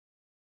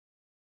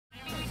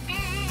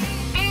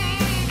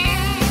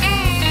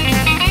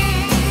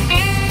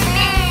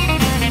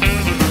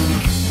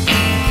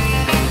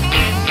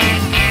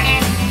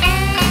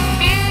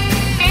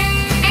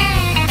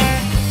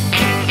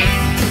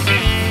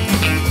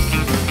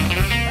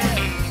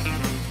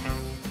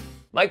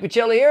Mike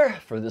Pachelli here.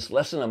 For this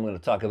lesson, I'm going to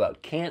talk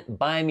about Can't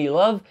Buy Me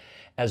Love,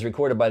 as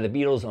recorded by the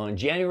Beatles on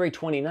January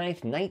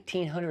 29th,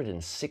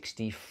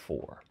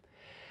 1964.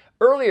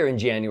 Earlier in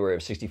January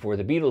of 64,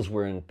 the Beatles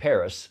were in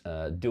Paris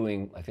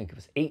doing, I think it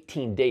was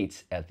 18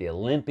 dates at the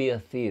Olympia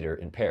Theater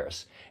in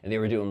Paris. And they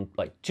were doing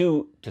like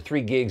 2 to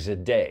 3 gigs a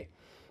day.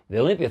 The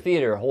Olympia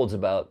Theater holds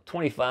about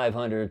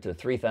 2,500 to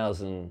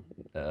 3,000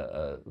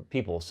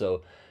 people.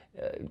 So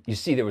you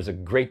see there was a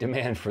great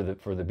demand for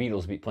the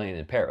Beatles to be playing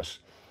in Paris.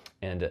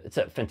 And it's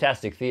a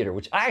fantastic theater,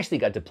 which I actually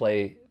got to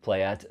play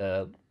at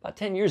about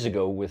 10 years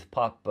ago with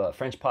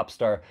French pop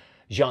star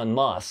Jean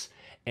Moss.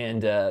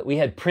 And we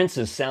had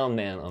Prince's sound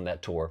man on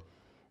that tour.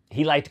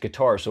 He liked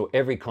guitar, so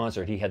every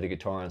concert he had the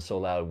guitar on so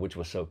loud, which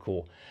was so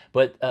cool.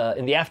 But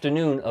in the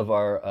afternoon of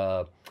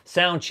our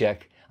sound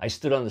check, I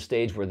stood on the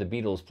stage where the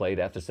Beatles played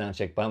after sound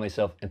check by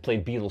myself and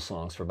played Beatles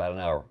songs for about an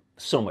hour.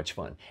 So much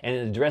fun. And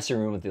in the dressing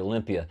room at the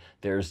Olympia,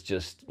 there's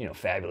just,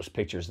 fabulous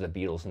pictures of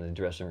the Beatles in the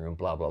dressing room,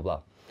 blah, blah,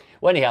 blah.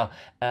 Well, anyhow,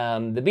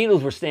 the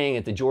Beatles were staying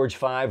at the George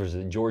V, or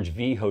the George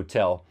V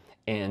Hotel,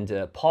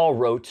 and Paul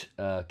wrote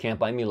Can't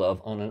Buy Me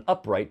Love on an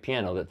upright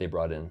piano that they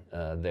brought in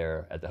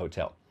there at the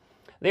hotel.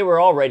 They were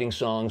all writing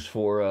songs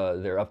for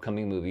their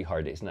upcoming movie,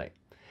 Hard Day's Night.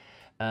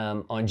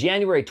 On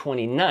January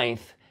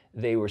 29th,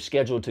 they were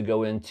scheduled to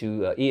go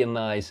into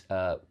EMI's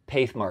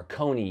Paith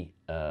Marconi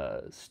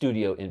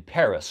studio in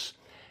Paris,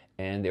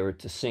 and they were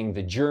to sing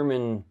the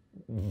German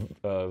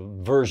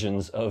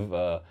versions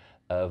of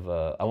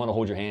I Want to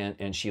Hold Your Hand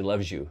and She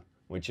Loves You,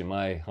 which in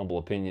my humble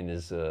opinion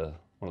is one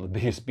of the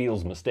biggest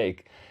Beatles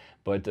mistake.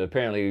 But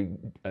apparently,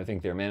 I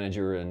think their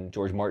manager and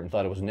George Martin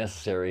thought it was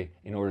necessary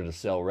in order to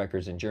sell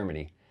records in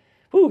Germany.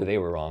 Whew, they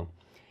were wrong.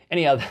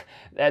 Anyhow,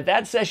 at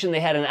that session, they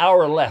had an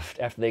hour left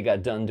after they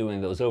got done doing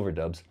those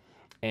overdubs.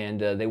 And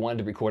they wanted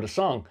to record a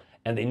song.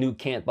 And they knew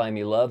Can't Buy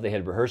Me Love. They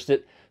had rehearsed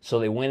it. So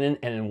they went in,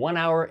 and in 1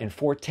 hour and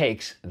 4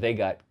 takes, they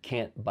got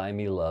Can't Buy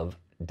Me Love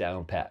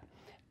down pat.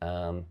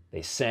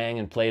 They sang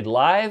and played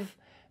live.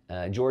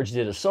 George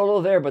did a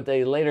solo there, but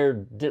they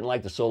later didn't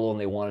like the solo, and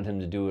they wanted him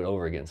to do it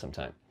over again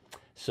sometime.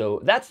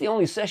 So that's the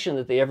only session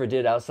that they ever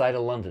did outside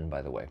of London,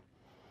 by the way.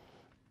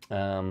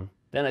 Then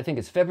I think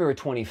it's February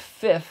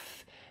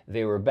 25th,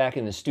 they were back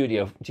in the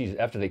studio,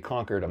 after they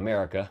conquered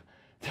America.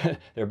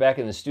 They're back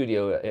in the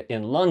studio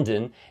in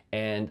London,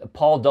 and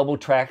Paul double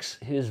tracks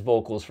his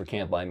vocals for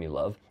Can't Buy Me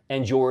Love,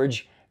 and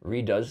George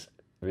redid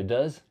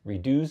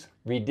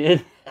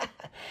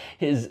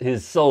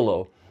his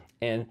solo.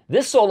 And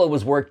this solo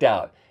was worked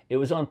out. It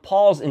was on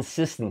Paul's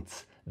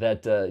insistence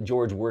that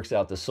George works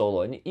out the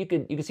solo. And you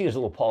could see there's a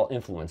little Paul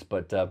influence,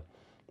 but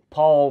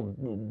Paul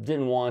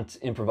didn't want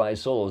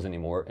improvised solos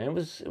anymore, and it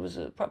was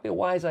probably a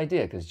wise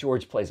idea, because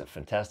George plays a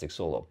fantastic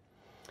solo.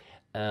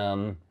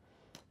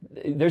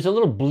 There's a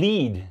little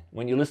bleed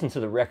when you listen to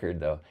the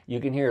record, though. You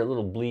can hear a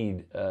little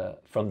bleed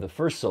from the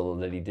first solo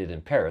that he did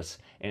in Paris,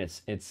 and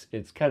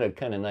it's kind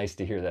of nice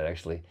to hear that,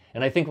 actually.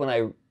 And I think when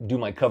I do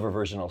my cover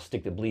version, I'll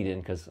stick the bleed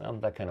in, because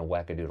I'm that kind of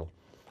wackadoodle.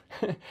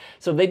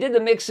 So they did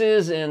the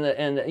mixes, and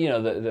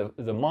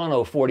the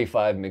mono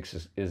 45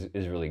 mix is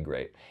really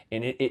great,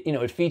 and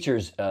it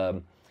features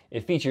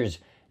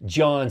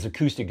John's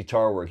acoustic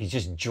guitar work. He's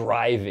just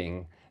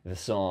driving the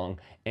song,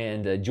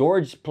 and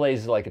George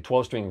plays like a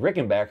 12-string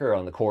Rickenbacker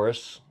on the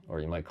chorus,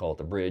 or you might call it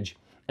the bridge,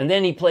 and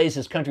then he plays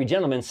his Country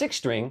Gentleman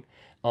 6-string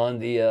on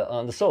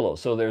the solo.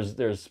 So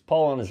there's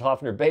Paul on his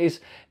Hofner bass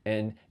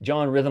and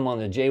John Rhythm on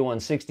the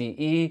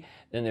J160E,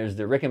 and there's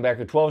the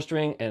Rickenbacker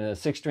 12-string and a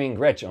 6-string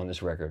Gretsch on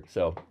this record.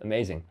 So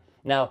amazing.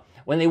 Now,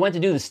 when they went to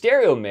do the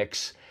stereo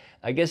mix,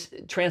 I guess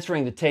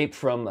transferring the tape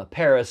from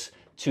Paris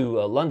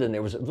to London,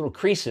 there was a little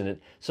crease in it,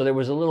 so there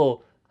was a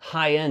little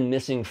high end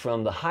missing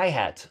from the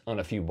hi-hat on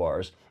a few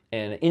bars.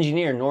 And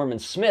engineer Norman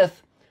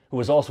Smith, who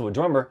was also a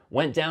drummer,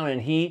 went down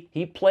and he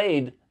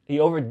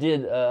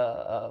overdid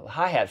a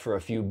hi-hat for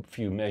a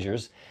few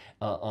measures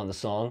on the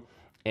song.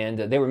 And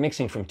they were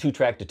mixing from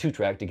 2-track to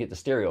 2-track to get the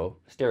stereo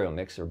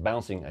mix, or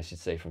bouncing, I should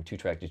say, from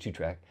 2-track to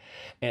 2-track.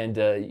 And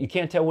you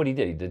can't tell what he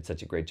did. He did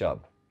such a great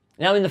job.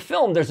 Now in the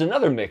film, there's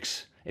another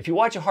mix. If you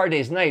watch A Hard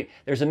Day's Night,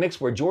 there's a mix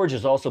where George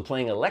is also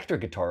playing electric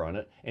guitar on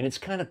it, and it's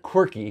kind of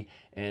quirky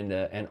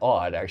and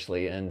odd,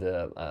 actually. And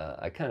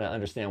I kind of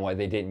understand why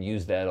they didn't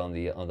use that on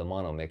the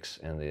mono mix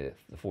and the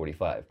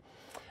 45.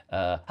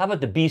 How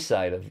about the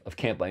B-side of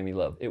Can't Buy Me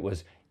Love? It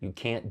was You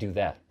Can't Do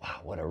That. Wow,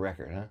 what a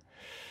record, huh?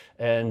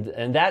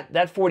 And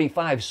that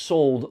 45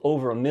 sold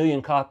over 1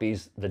 million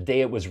copies the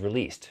day it was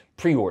released,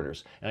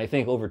 pre-orders, and I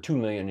think over 2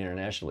 million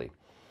internationally.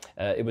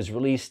 It was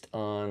released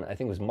on, I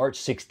think it was March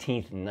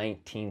 16th,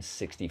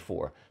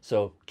 1964.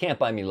 So, Can't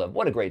Buy Me Love,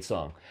 what a great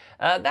song.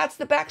 That's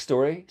the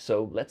backstory,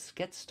 so let's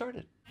get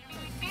started.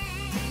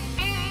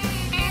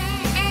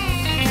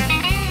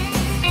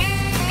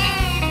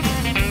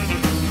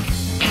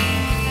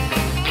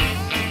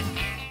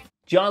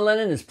 John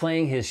Lennon is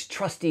playing his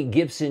trusty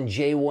Gibson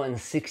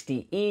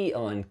J160E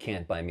on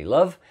Can't Buy Me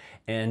Love,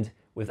 and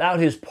without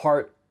his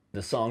part,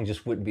 the song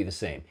just wouldn't be the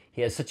same.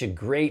 He has such a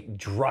great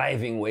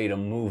driving way to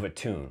move a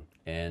tune.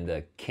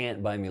 and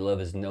Can't Buy Me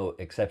Love is no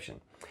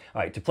exception.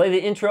 All right, to play the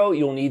intro,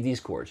 you'll need these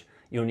chords.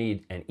 You'll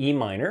need an E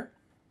minor,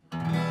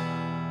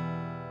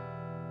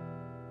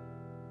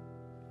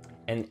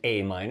 an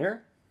A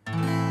minor,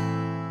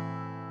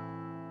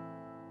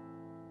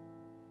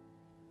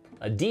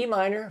 a D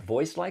minor,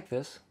 voiced like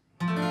this,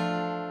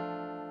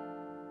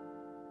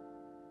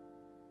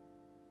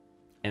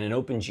 and an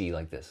open G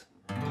like this.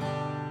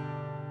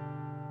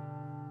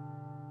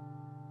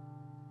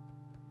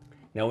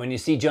 Now when you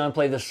see John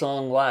play this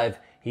song live,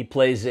 he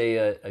plays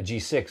a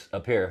G6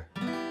 up here.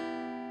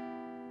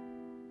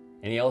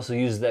 And he also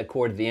uses that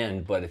chord at the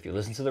end, but if you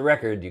listen to the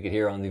record, you could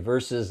hear on the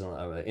verses,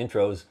 on the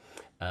intros,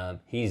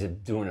 he's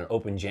doing an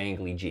open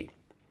jangly G.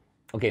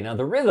 Okay, now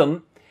the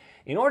rhythm,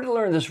 in order to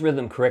learn this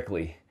rhythm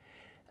correctly,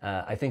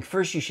 I think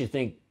first you should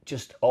think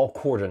just all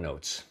quarter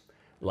notes,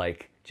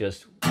 like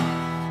just...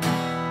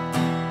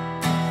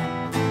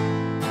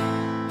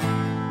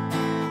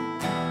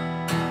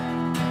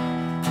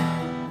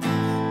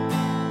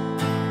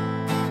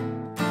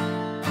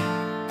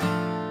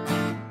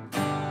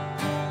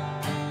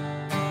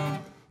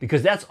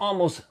 because that's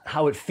almost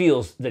how it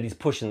feels that he's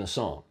pushing the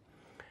song.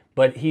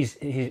 But he's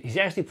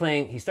actually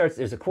playing,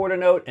 there's a quarter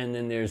note and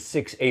then there's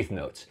 6/8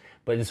 notes.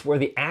 But it's where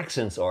the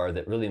accents are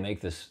that really make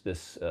this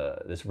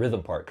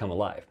rhythm part come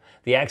alive.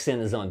 The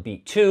accent is on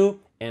beat 2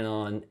 and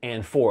on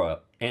and 4.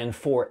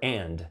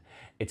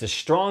 It's a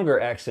stronger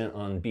accent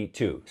on beat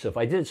 2. So if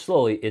I did it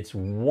slowly, it's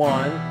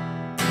 1.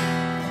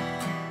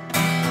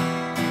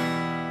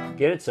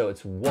 Get it? So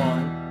it's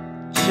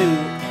 1, 2,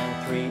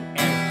 and 3,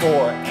 and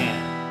 4,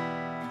 and.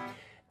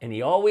 And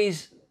he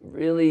always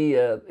really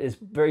is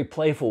very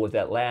playful with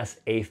that last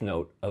 8th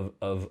note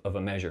of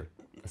a measure.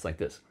 It's like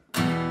this.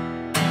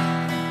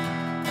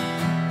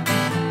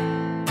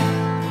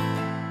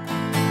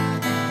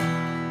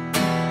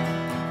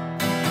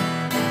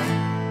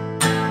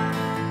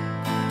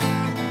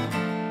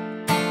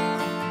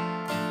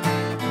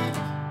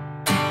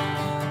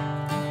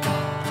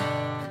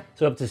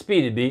 So up to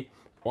speed it'd be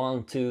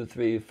 1, 2,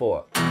 3,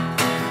 4.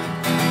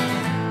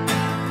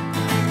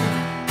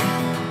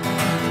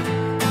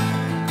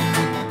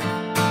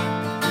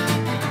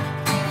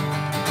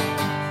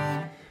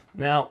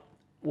 Now,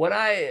 what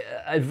I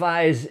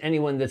advise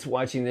anyone that's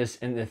watching this,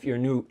 and if you're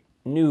a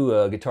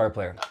new guitar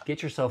player,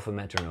 get yourself a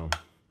metronome.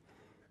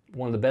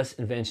 One of the best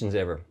inventions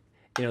ever.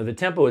 You know, the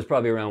tempo is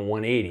probably around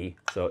 180,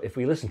 so if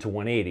we listen to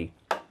 180,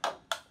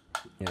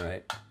 you know,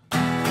 right?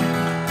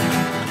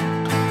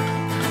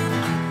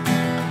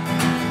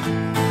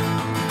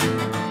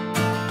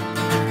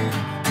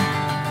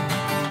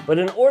 But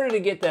in order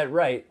to get that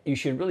right, you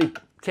should really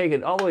take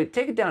it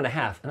down to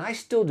half. And I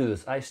still do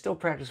this. I still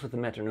practice with the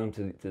metronome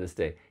to this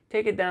day.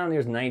 Take it down,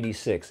 there's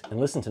 96, and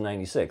listen to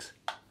 96,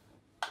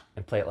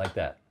 and play it like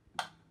that.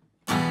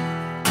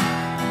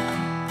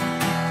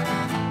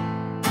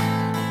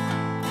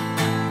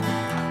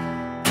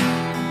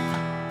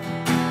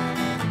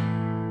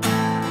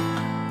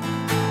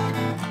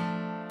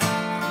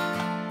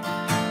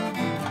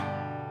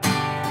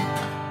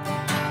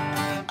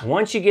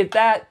 Once you get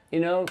that, you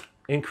know,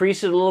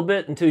 increase it a little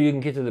bit until you can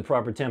get to the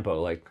proper tempo.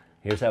 Like,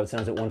 here's how it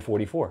sounds at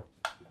 144.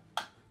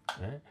 All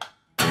right.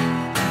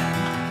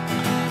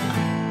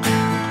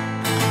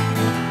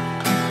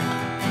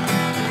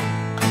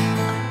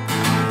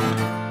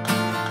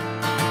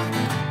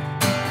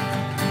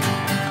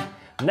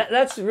 And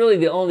that's really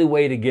the only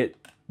way to get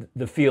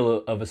the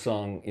feel of a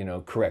song, you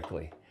know,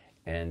 correctly.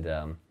 And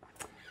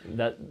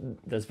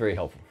that's very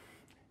helpful.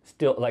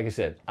 Still, like I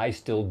said, I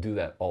still do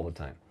that all the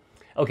time.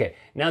 Okay,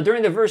 now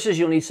during the verses,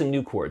 you'll need some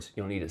new chords.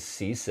 You'll need a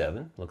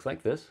C7, looks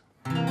like this.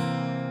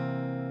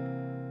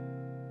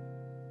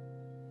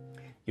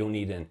 You'll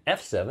need an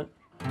F7.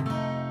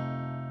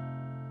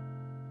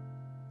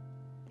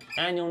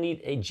 And you'll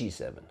need a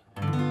G7.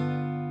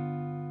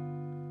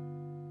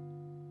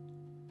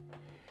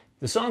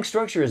 The song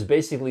structure is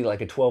basically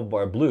like a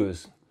 12-bar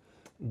blues,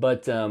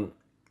 but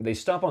they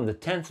stop on the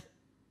 10th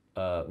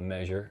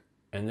measure,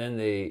 and then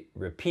they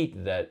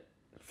repeat that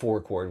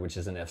 4 chord, which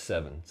is an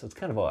F7. So it's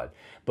kind of odd.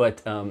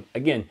 But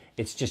again,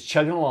 it's just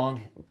chugging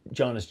along.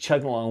 John is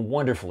chugging along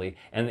wonderfully,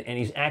 and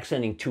he's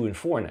accenting 2 and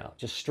 4 now.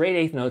 Just straight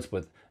 8th notes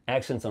with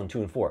accents on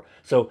 2 and 4.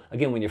 So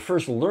again, when you're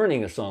first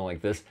learning a song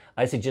like this,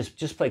 I say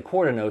just play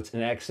quarter notes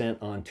and accent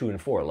on 2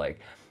 and 4,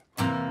 like.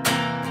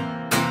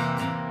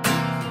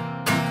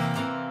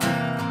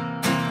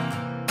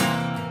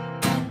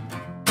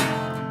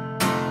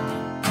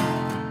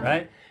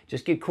 Right?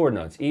 Just get chord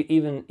notes,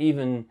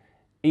 even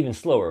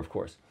slower, of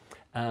course.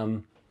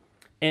 And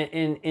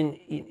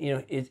you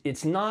know,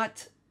 it's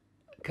not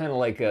kind of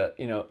like a,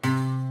 you know,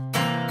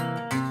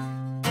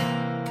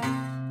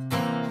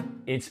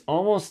 it's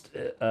almost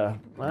I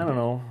don't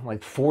know,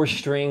 like 4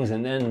 strings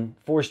and then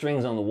 4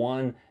 strings on the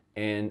 1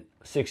 and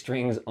 6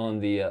 strings on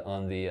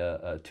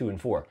the 2 and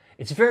 4.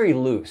 It's very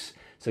loose,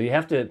 so you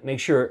have to make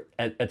sure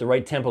at the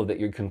right tempo that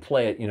you can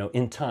play it, you know,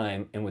 in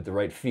time and with the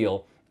right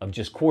feel of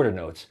just quarter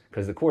notes,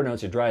 because the quarter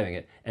notes are driving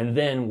it, and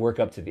then work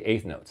up to the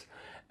 8th notes.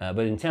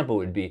 But in tempo it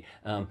would be,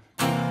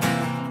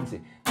 let's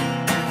see.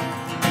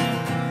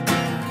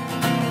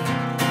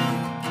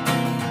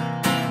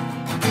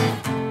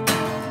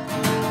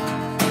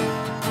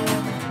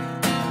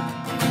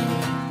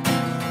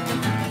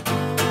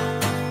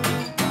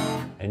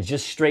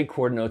 just straight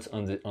chord notes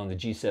on the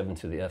G7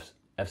 to the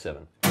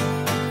F7.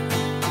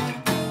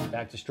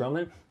 Back to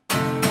strumming.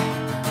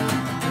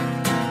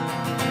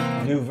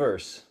 New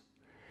verse,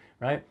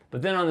 right?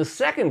 But then on the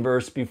second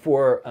verse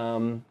before,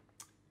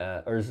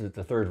 or is it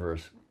the third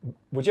verse?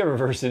 Whichever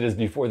verse it is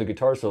before the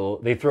guitar solo,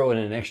 they throw in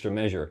an extra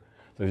measure.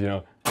 So, you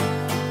know.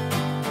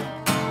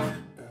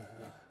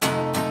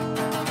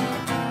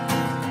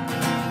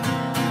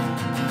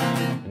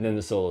 And then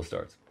the solo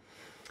starts.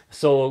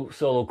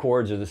 Solo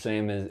chords are the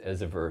same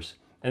as a verse.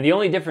 And the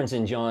only difference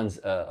in John's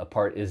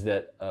part is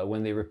that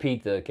when they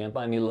repeat the "Can't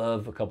Buy Me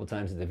Love" a couple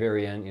times at the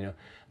very end, you know,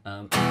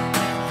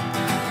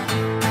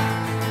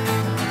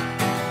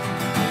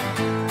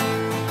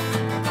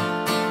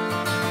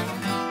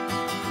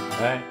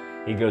 right?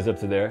 He goes up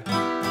to there,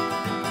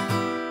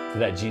 to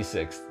that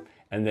G6,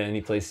 and then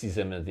he plays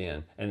C7 at the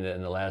end. And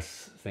then the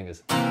last thing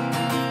is, right,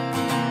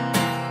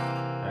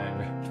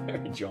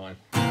 very John.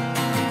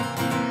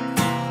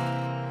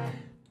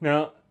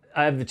 Now,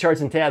 I have the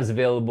charts and tabs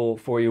available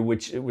for you,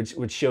 which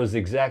shows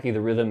exactly the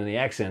rhythm and the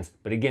accents.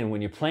 But again, when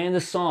you're playing the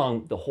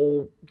song, the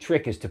whole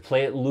trick is to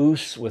play it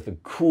loose with a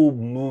cool,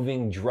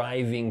 moving,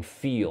 driving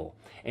feel.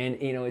 And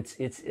you know, it's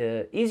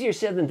easier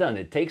said than done.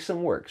 It takes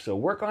some work. So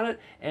work on it,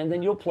 and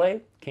then you'll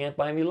play "Can't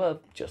Buy Me Love"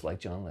 just like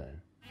John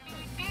Lennon.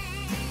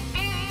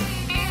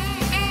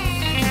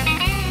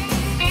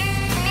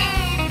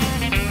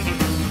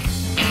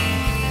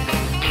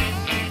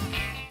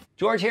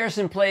 George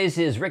Harrison plays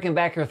his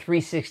Rickenbacker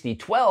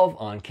 360-12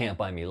 on "Can't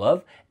Buy Me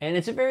Love," and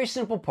it's a very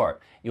simple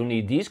part. You'll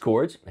need these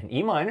chords: an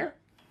E minor,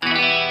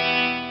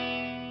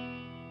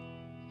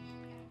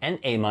 an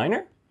A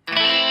minor,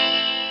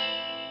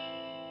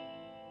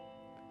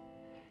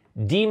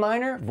 D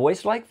minor,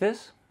 voiced like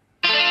this,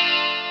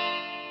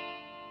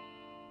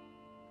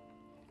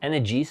 and a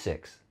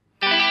G6.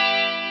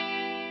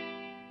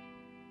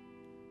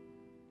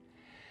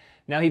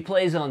 Now he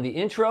plays on the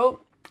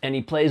intro, and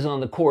he plays on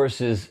the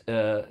choruses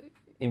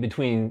in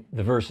between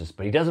the verses,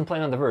 but he doesn't play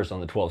on the verse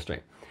on the 12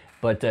 string.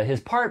 But his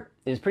part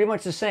is pretty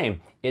much the same.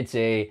 It's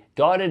a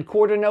dotted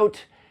quarter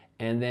note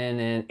and then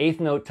an eighth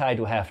note tied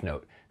to a half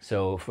note.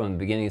 So from the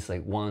beginning, it's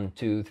like 1,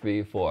 2,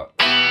 3, 4.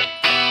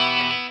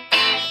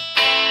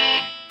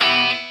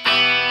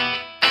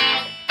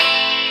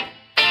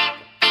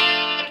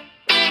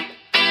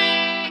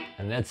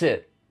 And that's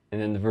it.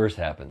 And then the verse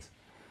happens.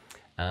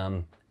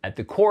 At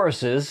the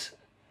choruses,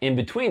 in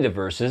between the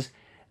verses,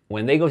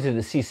 when they go to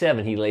the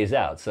C7, he lays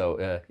out. So,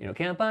 you know,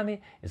 "Can't Buy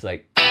Me," it's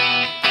like,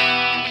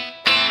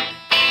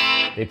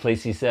 they play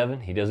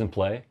C7, he doesn't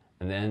play,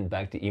 and then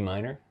back to E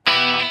minor.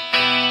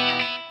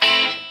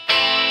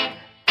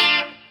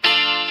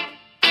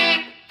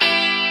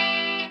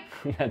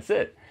 That's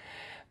it.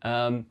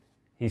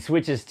 He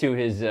switches to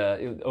his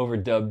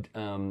overdubbed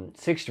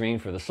 6th string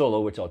for the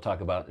solo, which I'll talk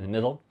about in the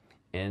middle.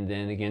 And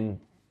then again,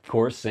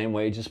 chorus, same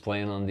way, just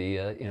playing on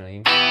the, you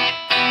know,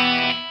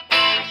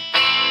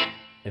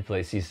 they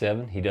play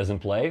C7, he doesn't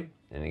play,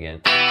 and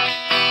again.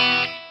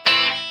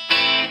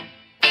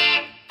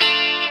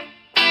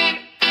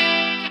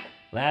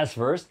 Last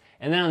verse,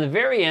 and then on the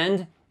very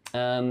end,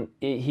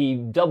 he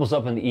doubles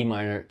up on the E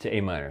minor to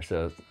A minor,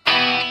 so.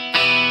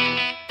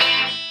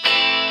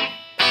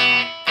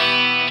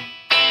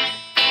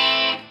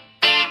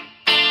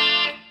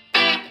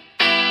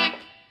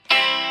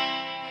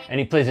 And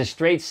he plays a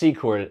straight C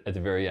chord at the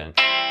very end.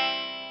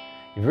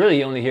 You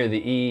really only hear the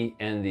E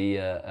and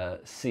the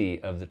C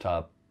of the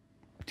top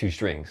 2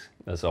 strings.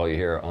 That's all you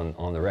hear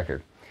on the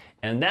record.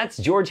 And that's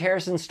George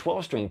Harrison's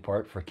 12-string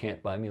part for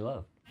 "Can't Buy Me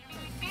Love."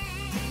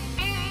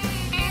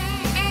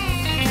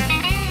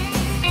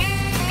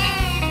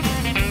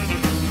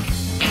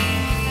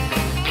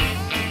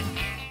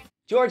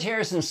 George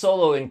Harrison's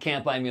solo in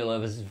 "Can't Buy Me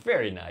Love" is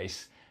very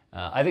nice.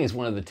 I think it's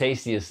one of the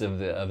tastiest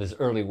of his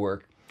early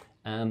work.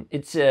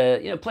 It's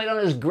you know, played on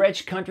his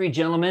Gretsch Country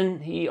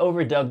Gentleman. He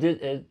overdubbed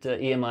it at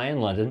EMI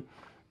in London.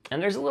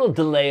 And there's a little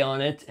delay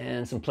on it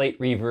and some plate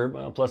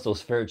reverb, plus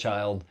those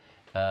Fairchild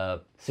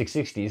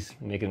 660s,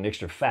 making it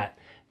extra fat.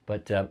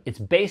 But it's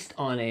based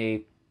on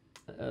a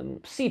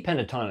C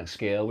pentatonic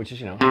scale, which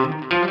is, you know.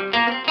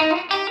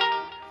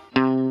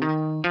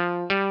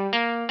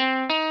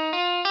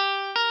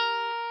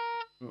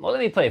 Well, let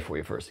me play it for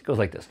you first. It goes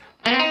like this.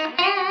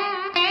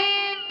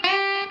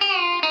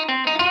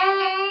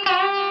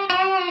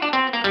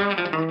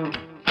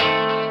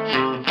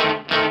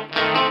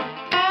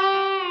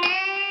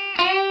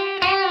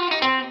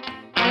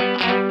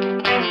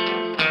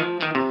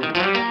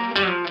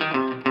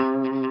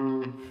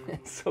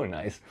 So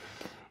nice.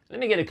 Let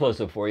me get it close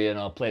up for you and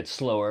I'll play it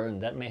slower,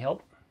 and that may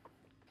help.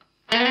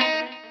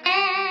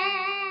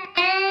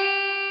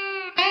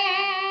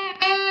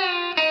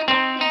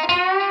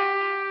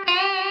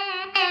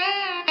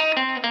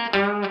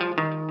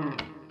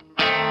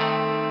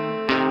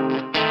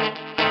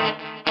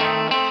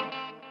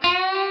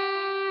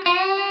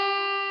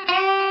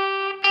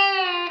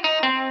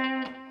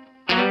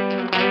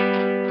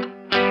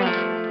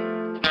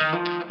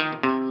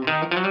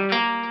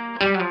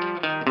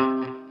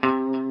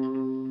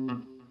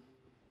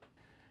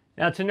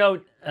 Now to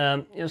note,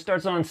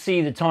 starts on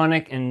C, the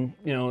tonic, and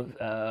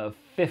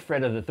 5th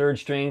fret of the 3rd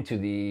string to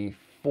the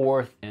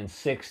 4th and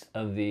 6th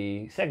of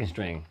the 2nd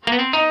string.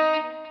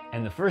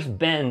 And the first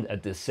bend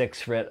at the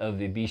 6th fret of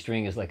the B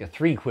string is like a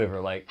 3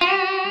 quiver, like,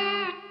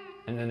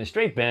 and then a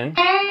straight bend,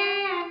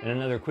 and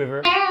another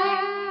quiver,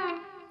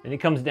 and he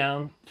comes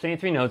down, same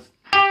 3 notes,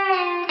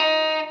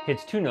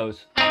 hits 2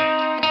 notes,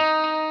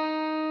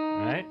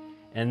 right?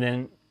 And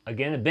then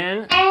again a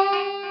bend.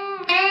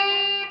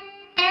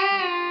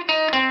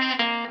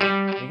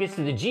 When he gets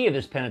to the G of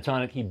this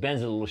pentatonic, he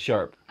bends it a little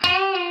sharp.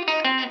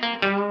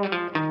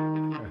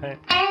 Right?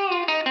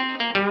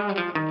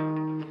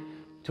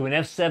 To an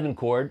F7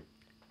 chord,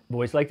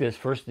 voice like this.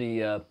 First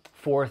the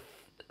 4th,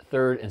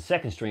 3rd, and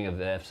 2nd string of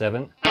the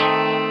F7.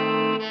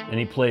 Then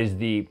he plays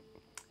the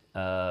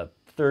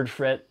 3rd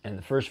fret and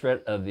the 1st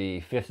fret of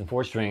the 5th and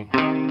 4th string.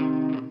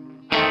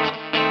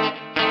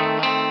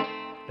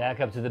 Back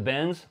up to the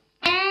bends.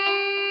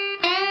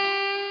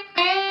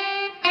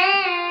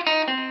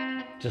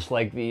 Just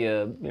like the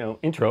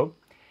intro.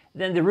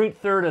 Then the root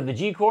 3rd of the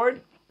G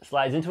chord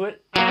slides into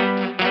it.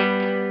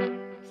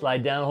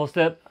 Slide down a whole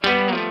step.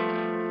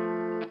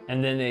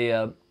 And then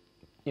a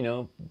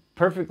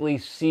perfectly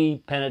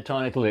C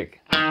pentatonic lick.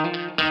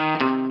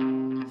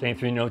 Same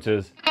 3 notes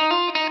as.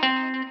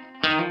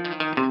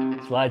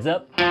 Slides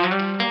up.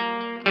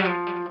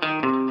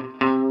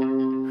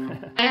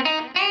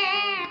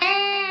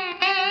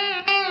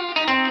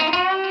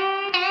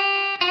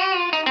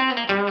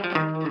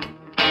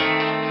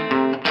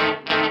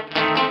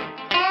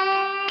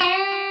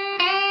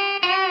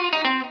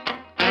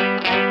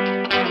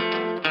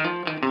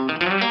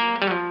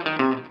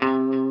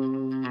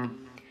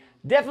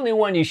 Definitely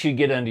one you should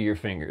get under your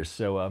fingers.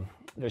 So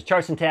there's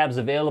charts and tabs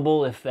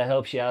available if that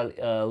helps you out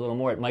a little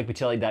more at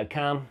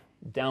MikePachelli.com.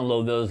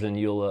 Download those and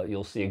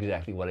you'll see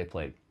exactly what I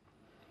played.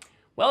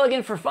 Well,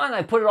 again, for fun,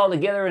 I put it all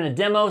together in a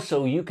demo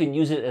so you can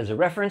use it as a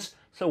reference.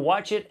 So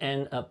watch it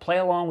and play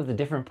along with the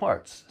different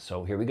parts.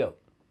 So here we go.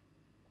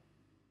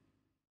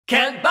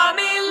 Can't buy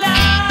me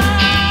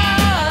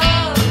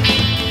love,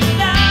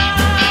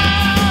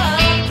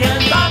 love,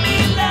 can't buy me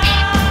love.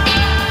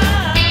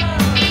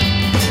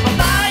 I'll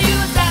buy you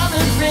a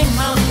diamond ring,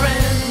 my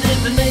friend,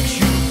 if it makes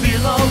you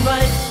feel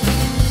alright.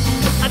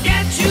 I'll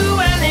get you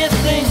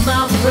anything,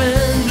 my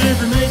friend,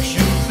 if it makes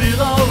you feel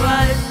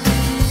alright.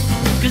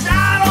 'Cause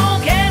I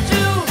don't care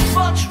too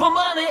much for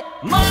money,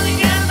 money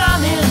can buy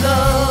me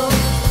love.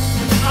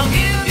 I'll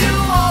give you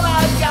all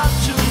I've got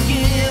to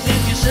give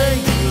if you say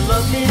you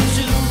love me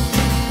too.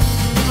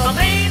 I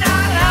may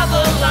not have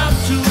a lot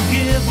to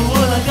give, but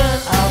what I got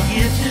I'll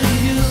give to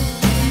you.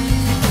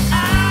 I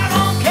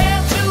don't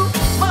care too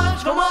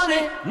much for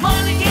money,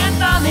 money can't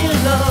buy me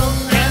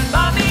love, can't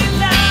buy me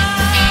love.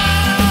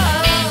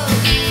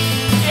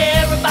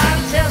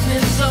 Everybody tells me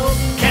so,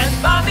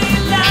 can't buy me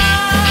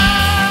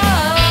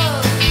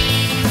love.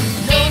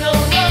 No, no,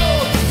 no,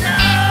 no.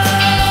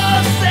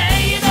 Say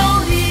you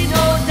don't need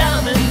no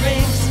diamond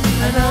rings,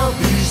 and I'll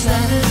be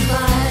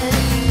satisfied.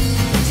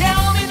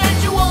 Tell me that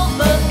you want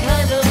the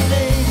kind of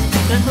thing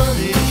that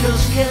money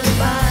just can't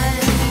buy.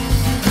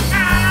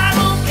 I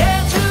don't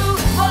care too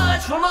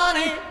much for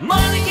money,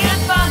 money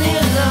can't buy me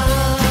love.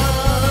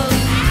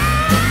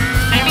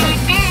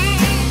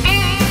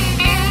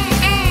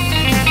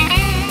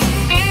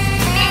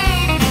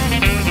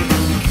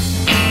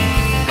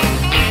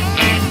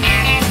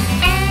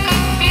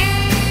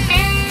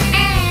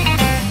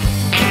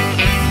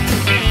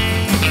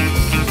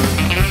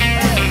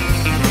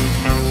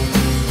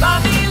 Buy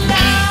me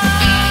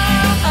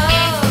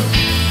love.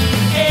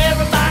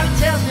 Everybody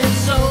tells me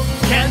so.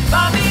 Can't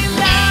buy me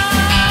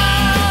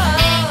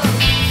love.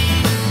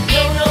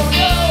 No, no,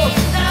 no,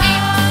 no.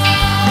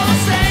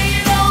 Say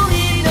you don't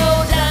need no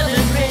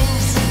diamond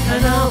rings,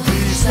 and I'll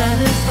be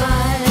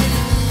satisfied.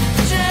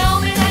 Tell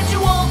me that you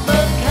want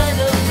the kind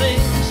of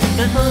things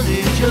that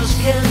money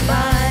just can't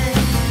buy.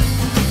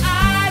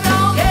 I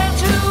don't care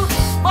too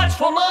much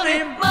for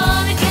money,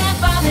 money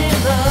can't buy me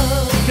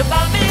love. Can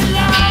buy me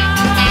love,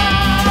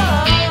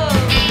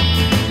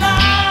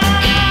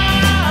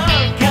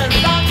 love, can't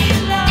buy me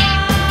love.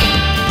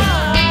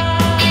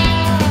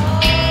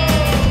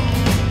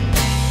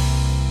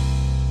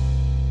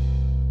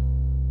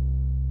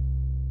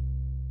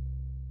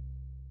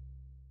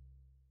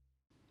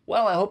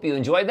 Well, I hope you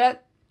enjoyed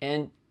that,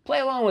 and play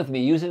along with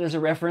me. Use it as a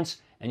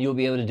reference, and you'll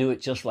be able to do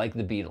it just like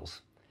the Beatles.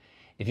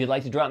 If you'd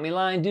like to drop me a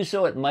line, do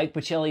so at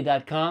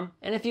MikePachelli.com,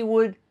 and if you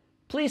would,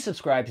 please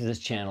subscribe to this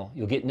channel.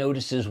 You'll get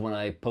notices when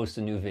I post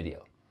a new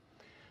video.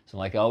 So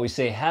like I always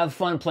say, have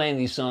fun playing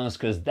these songs,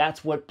 because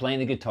that's what playing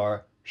the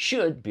guitar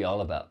should be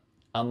all about.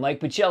 I'm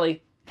Mike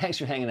Pachelli. Thanks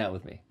for hanging out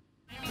with me.